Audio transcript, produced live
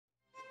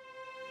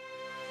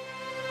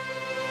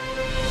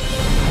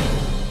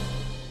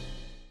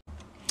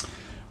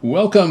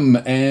Welcome,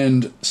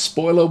 and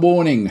spoiler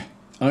warning,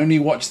 only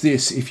watch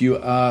this if you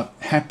are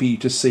happy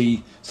to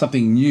see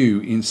something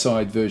new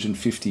inside version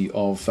 50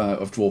 of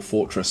Dwarf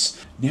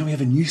Fortress. Now we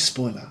have a new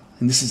spoiler,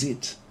 and this is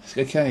it.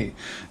 Okay,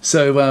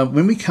 so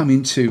when we come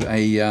into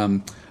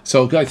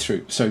so I'll go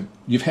through. So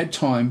you've had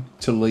time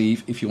to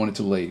leave if you wanted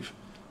to leave.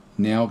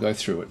 Now I'll go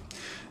through it.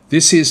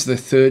 This is the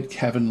third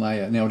cavern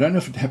layer. Now I don't know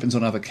if it happens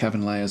on other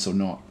cavern layers or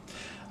not.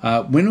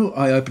 When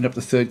I opened up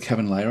the third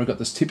cavern layer, I got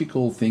this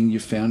typical thing: you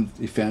found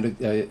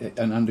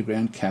an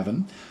underground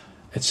cavern,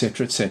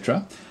 etc.,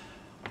 etc.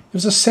 There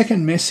was a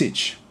second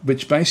message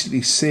which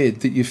basically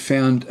said that you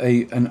found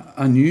an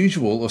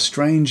unusual or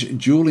strange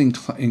jewel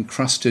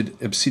encrusted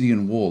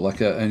obsidian wall, like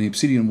an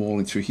obsidian wall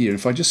in through here.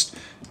 If I just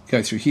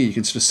go through here, you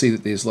can sort of see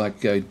that there's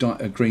like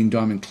green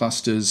diamond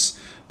clusters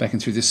back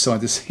and through this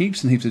side. There's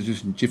heaps and heaps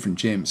of different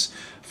gems.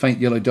 Faint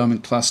yellow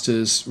diamond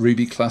clusters,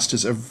 ruby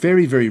clusters, a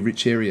very, very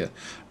rich area.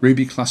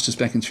 Ruby clusters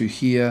back and through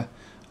here,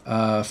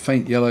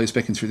 faint yellows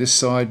back and through this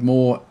side,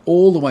 more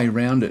all the way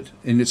around it.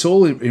 And it's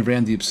all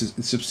around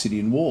this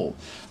obsidian wall.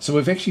 So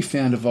we've actually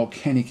found a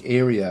volcanic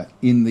area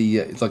in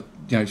the,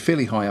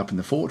 fairly high up in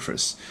the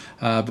fortress,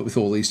 but with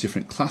all these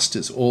different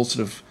clusters, all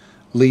sort of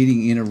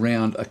leading in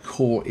around a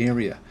core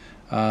area.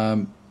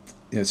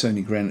 It's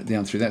only ground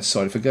down through that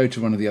side. If I go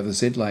to one of the other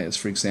Z layers,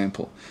 for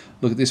example,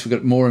 look at this. We've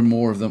got more and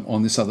more of them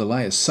on this other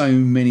layer. So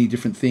many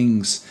different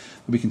things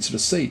that we can sort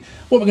of see.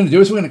 What we're going to do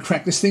is we're going to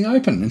crack this thing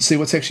open and see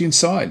what's actually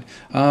inside.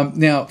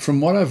 Now, from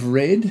what I've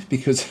read,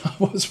 because I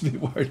was a bit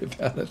worried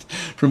about it,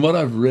 from what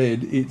I've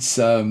read, it's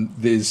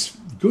there's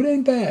good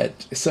and bad.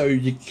 So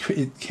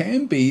it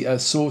can be a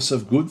source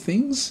of good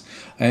things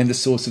and a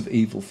source of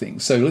evil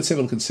things. So let's have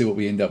a look and see what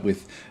we end up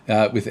with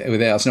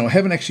ours. Now, I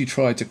haven't actually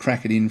tried to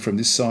crack it in from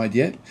this side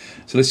yet.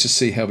 So let's just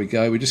see how we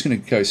go. We're just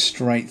going to go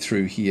straight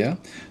through here.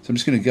 So I'm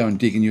just going to go and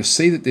dig, and you'll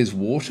see that there's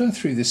water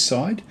through this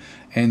side,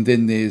 and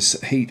then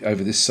there's heat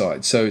over this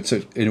side. So it's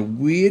in a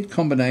weird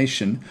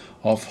combination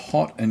of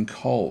hot and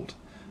cold.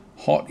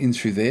 Hot in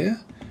through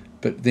there,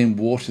 but then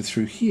water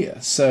through here.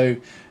 So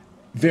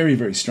very,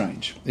 very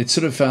strange. It's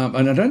sort of,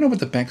 and I don't know what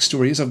the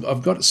backstory is.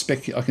 I've got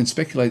I can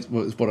speculate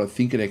what I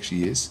think it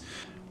actually is.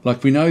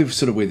 Like, we know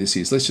sort of where this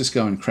is. Let's just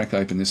go and crack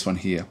open this one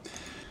here.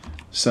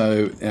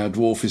 So our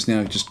dwarf is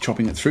now just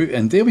chopping it through,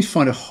 and there we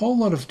find a whole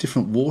lot of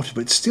different water,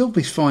 but still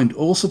we find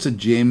all sorts of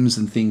gems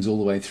and things all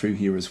the way through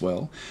here as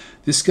well.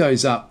 This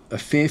goes up a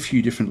fair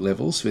few different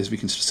levels, as we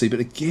can see, but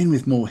again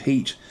with more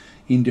heat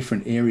in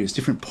different areas,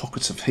 different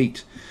pockets of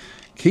heat.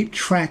 Keep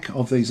track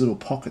of these little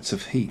pockets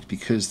of heat,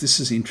 because this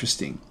is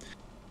interesting.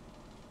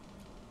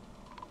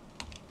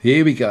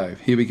 Here we go,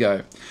 here we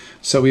go.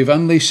 So we've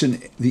unleashed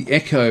the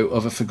echo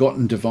of a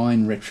forgotten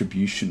divine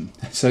retribution.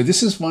 So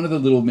this is one of the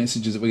little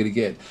messages that we're going to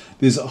get.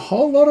 There's a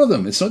whole lot of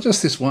them. It's not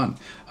just this one.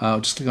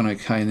 I'll just click on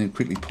OK and then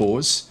quickly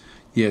pause.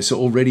 Yeah, so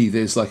already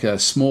there's like a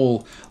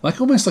small,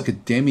 like almost like a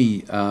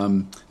demi,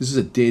 this is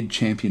a dead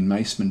champion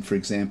maceman, for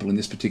example, in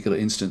this particular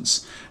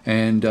instance.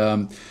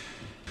 And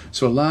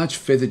so a large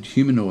feathered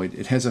humanoid.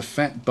 It has a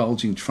fat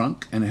bulging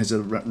trunk and it has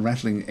a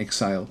rattling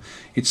exhale.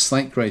 Its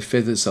slate grey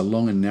feathers are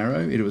long and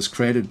narrow. It was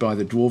created by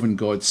the dwarven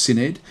god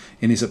Syned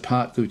and is a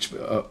part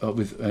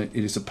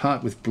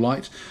with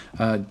blight,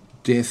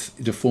 death,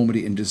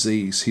 deformity, and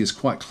disease. He is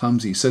quite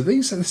clumsy. So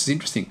this is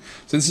interesting.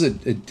 So this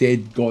is a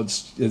dead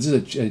god's. This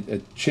is a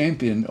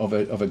champion of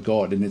a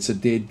god, and it's an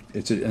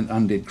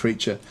undead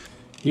creature.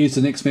 Here's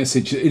the next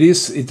message.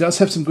 It does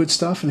have some good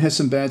stuff and has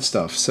some bad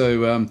stuff.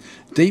 So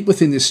deep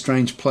within this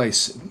strange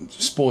place,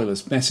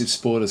 spoilers, massive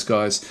spoilers,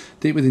 guys.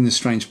 Deep within this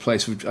strange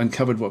place, we've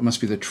uncovered what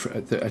must be a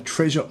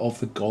treasure of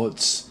the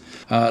gods.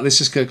 Let's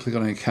just go click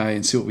on OK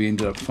and see what we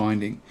ended up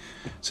finding.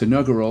 So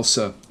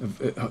Nogorolsa,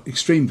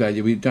 extreme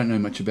value. We don't know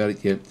much about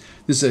it yet.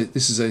 This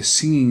is a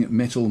singing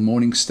metal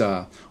morning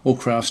star. All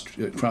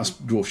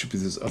craftsmanship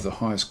is of the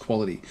highest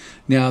quality.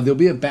 Now there'll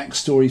be a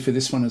backstory for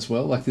this one as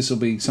well. Like, this will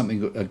be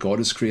something a god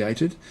has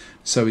created.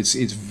 So it's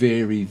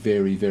very,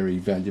 very, very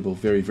valuable.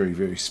 Very, very,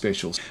 very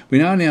special.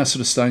 We are now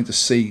sort of starting to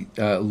see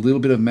a little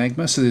bit of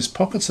magma. So there's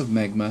pockets of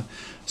magma.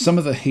 Some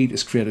of the heat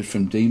is created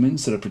from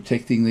demons that are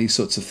protecting these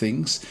sorts of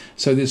things.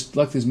 So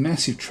there's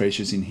massive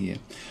treasures in here.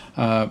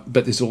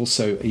 But there's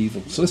also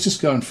evil. So let's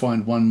just go and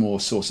find one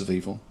more source of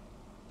evil.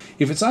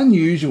 If it's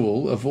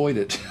unusual, avoid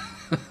it.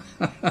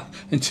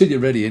 Until you're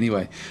ready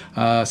anyway.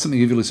 Something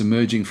evil is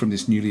emerging from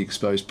this newly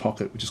exposed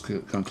pocket. We'll just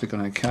click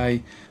on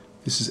OK.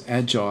 This is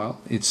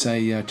agile. It's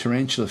a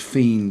tarantula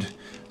fiend.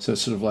 So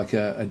it's sort of like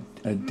a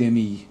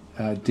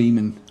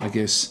demon, I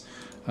guess.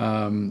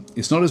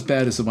 It's not as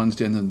bad as the ones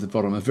down at the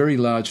bottom. A very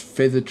large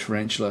feathered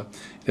tarantula.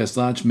 It has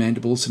large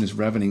mandibles and is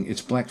ravening.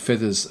 Its black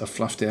feathers are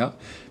fluffed out.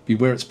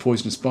 Beware its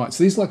poisonous bites.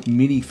 So these are like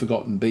mini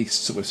forgotten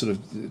beasts that we're sort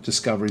of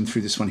discovering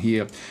through this one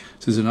here.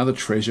 So there's another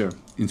treasure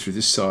in through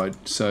this side.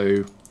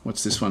 So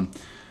what's this one?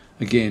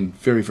 Again,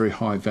 very, very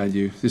high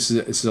value. This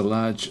is a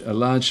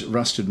large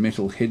rusted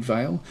metal head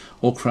veil.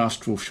 All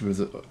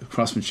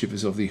craftsmanship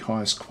is of the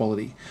highest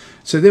quality.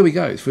 So there we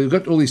go. So we've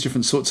got all these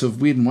different sorts of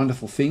weird and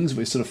wonderful things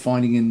we're sort of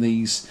finding in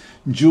these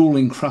jewel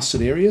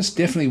encrusted areas.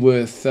 Definitely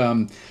worth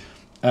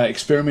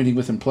experimenting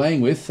with and playing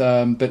with,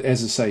 but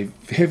as I say,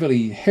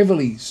 heavily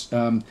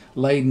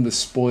laden with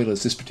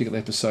spoilers this particular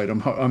episode.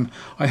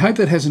 I hope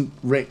that hasn't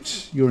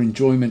wrecked your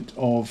enjoyment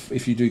of,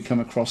 if you do come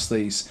across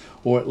these,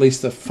 or at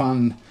least the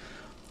fun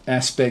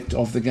aspect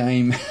of the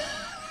game.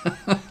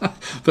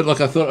 But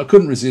like, I thought I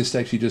couldn't resist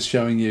actually just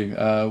showing you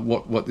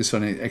what this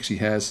one actually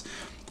has.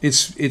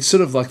 It's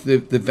sort of like the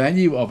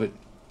value of it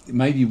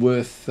may be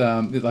worth,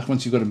 like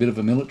once you've got a bit of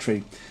a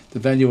military, the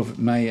value of it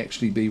may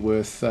actually be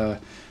worth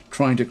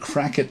trying to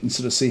crack it and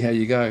sort of see how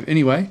you go.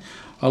 Anyway,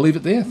 I'll leave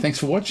it there. Thanks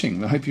for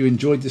watching. I hope you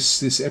enjoyed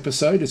this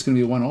episode. It's going to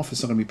be a one-off.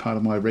 It's not going to be part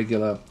of my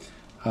regular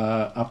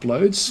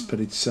uploads, but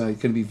it's going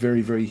to be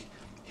very, very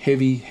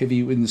heavy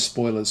in the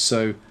spoilers.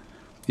 So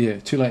yeah,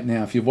 too late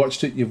now. If you've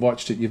watched it, you've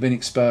watched it. You've been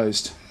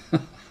exposed.